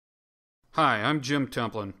Hi, I'm Jim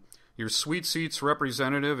Templin, your Sweet Seats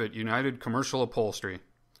representative at United Commercial Upholstery.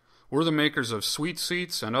 We're the makers of Sweet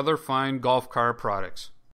Seats and other fine golf car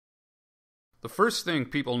products. The first thing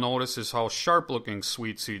people notice is how sharp-looking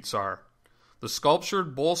Sweet Seats are. The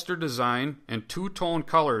sculptured bolster design and two-tone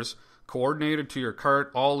colors coordinated to your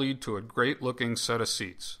cart all lead to a great-looking set of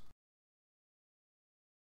seats.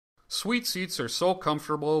 Sweet Seats are so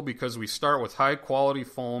comfortable because we start with high-quality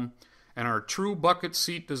foam, and our true bucket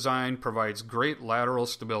seat design provides great lateral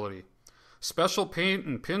stability. Special paint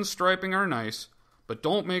and pinstriping are nice, but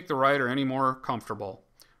don't make the rider any more comfortable.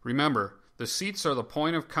 Remember, the seats are the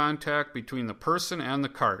point of contact between the person and the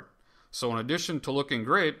cart, so in addition to looking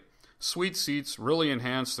great, Sweet Seats really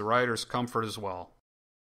enhance the rider's comfort as well.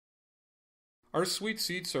 Our Sweet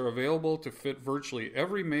Seats are available to fit virtually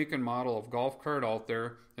every make and model of golf cart out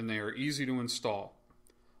there, and they are easy to install.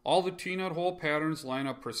 All the T-nut hole patterns line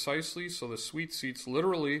up precisely so the Sweet Seats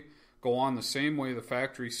literally go on the same way the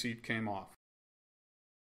factory seat came off.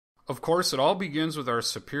 Of course, it all begins with our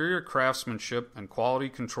superior craftsmanship and quality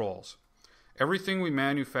controls. Everything we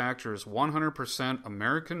manufacture is 100%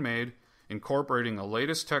 American-made, incorporating the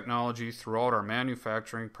latest technology throughout our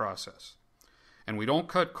manufacturing process. And we don't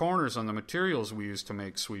cut corners on the materials we use to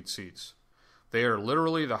make Sweet Seats. They are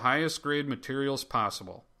literally the highest grade materials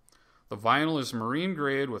possible. The vinyl is marine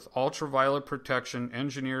grade with ultraviolet protection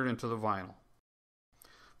engineered into the vinyl.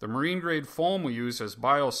 The marine grade foam we use has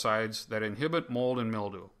biocides that inhibit mold and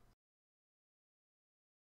mildew.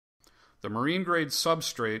 The marine grade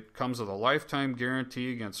substrate comes with a lifetime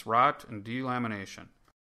guarantee against rot and delamination.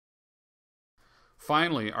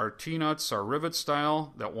 Finally, our T-nuts are rivet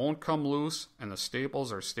style that won't come loose, and the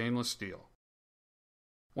staples are stainless steel.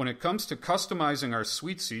 When it comes to customizing our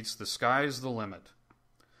Sweet Seats, the sky is the limit.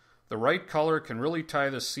 The right color can really tie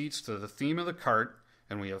the seats to the theme of the cart,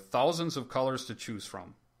 and we have thousands of colors to choose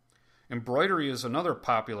from. Embroidery is another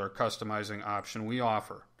popular customizing option we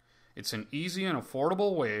offer. It's an easy and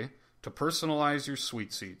affordable way to personalize your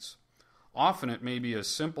Sweet Seats. Often it may be as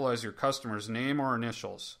simple as your customer's name or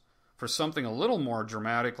initials. For something a little more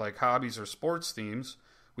dramatic like hobbies or sports themes,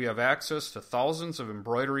 we have access to thousands of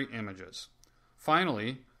embroidery images.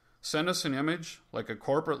 Finally, send us an image like a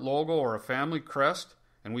corporate logo or a family crest,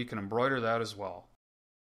 and we can embroider that as well.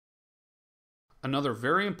 Another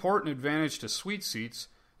very important advantage to Sweet Seats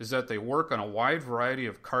is that they work on a wide variety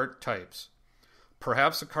of cart types.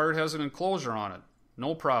 Perhaps the cart has an enclosure on it.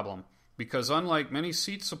 No problem, because unlike many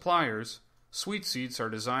seat suppliers, Sweet Seats are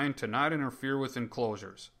designed to not interfere with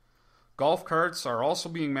enclosures. Golf carts are also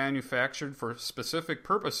being manufactured for specific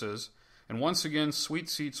purposes, and once again, Sweet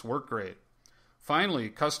Seats work great. Finally,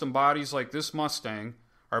 custom bodies like this Mustang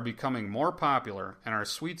are becoming more popular, and our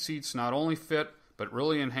Sweet Seats not only fit, but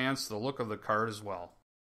really enhance the look of the cart as well.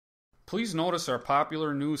 Please notice our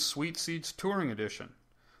popular new Sweet Seats Touring Edition.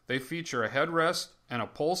 They feature a headrest and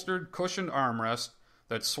upholstered cushioned armrest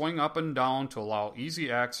that swing up and down to allow easy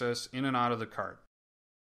access in and out of the cart.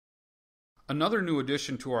 Another new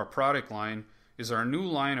addition to our product line is our new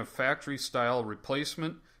line of factory-style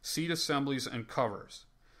replacement seat assemblies and covers.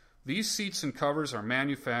 These seats and covers are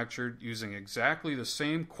manufactured using exactly the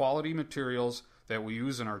same quality materials that we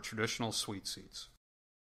use in our traditional Sweet Seats.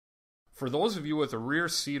 For those of you with a rear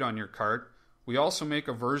seat on your cart, we also make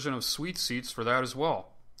a version of Sweet Seats for that as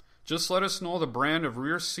well. Just let us know the brand of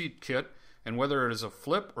rear seat kit and whether it is a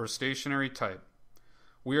flip or stationary type.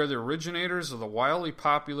 We are the originators of the wildly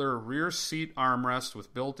popular rear seat armrest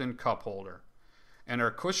with built-in cup holder. And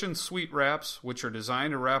our cushioned suite wraps, which are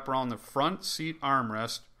designed to wrap around the front seat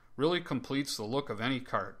armrest, really completes the look of any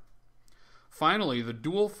cart. Finally, the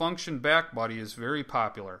dual function back buddy is very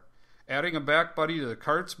popular. Adding a back buddy to the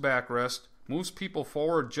cart's backrest moves people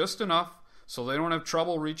forward just enough so they don't have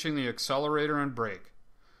trouble reaching the accelerator and brake.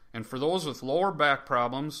 And for those with lower back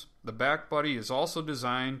problems, the back buddy is also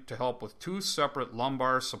designed to help with 2 separate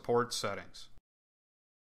lumbar support settings.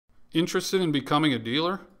 Interested in becoming a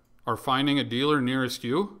dealer or finding a dealer nearest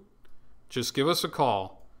you? Just give us a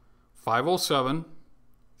call,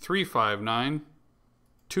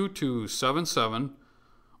 507-359-2277,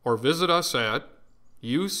 or visit us at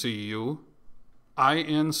ucuinc.com.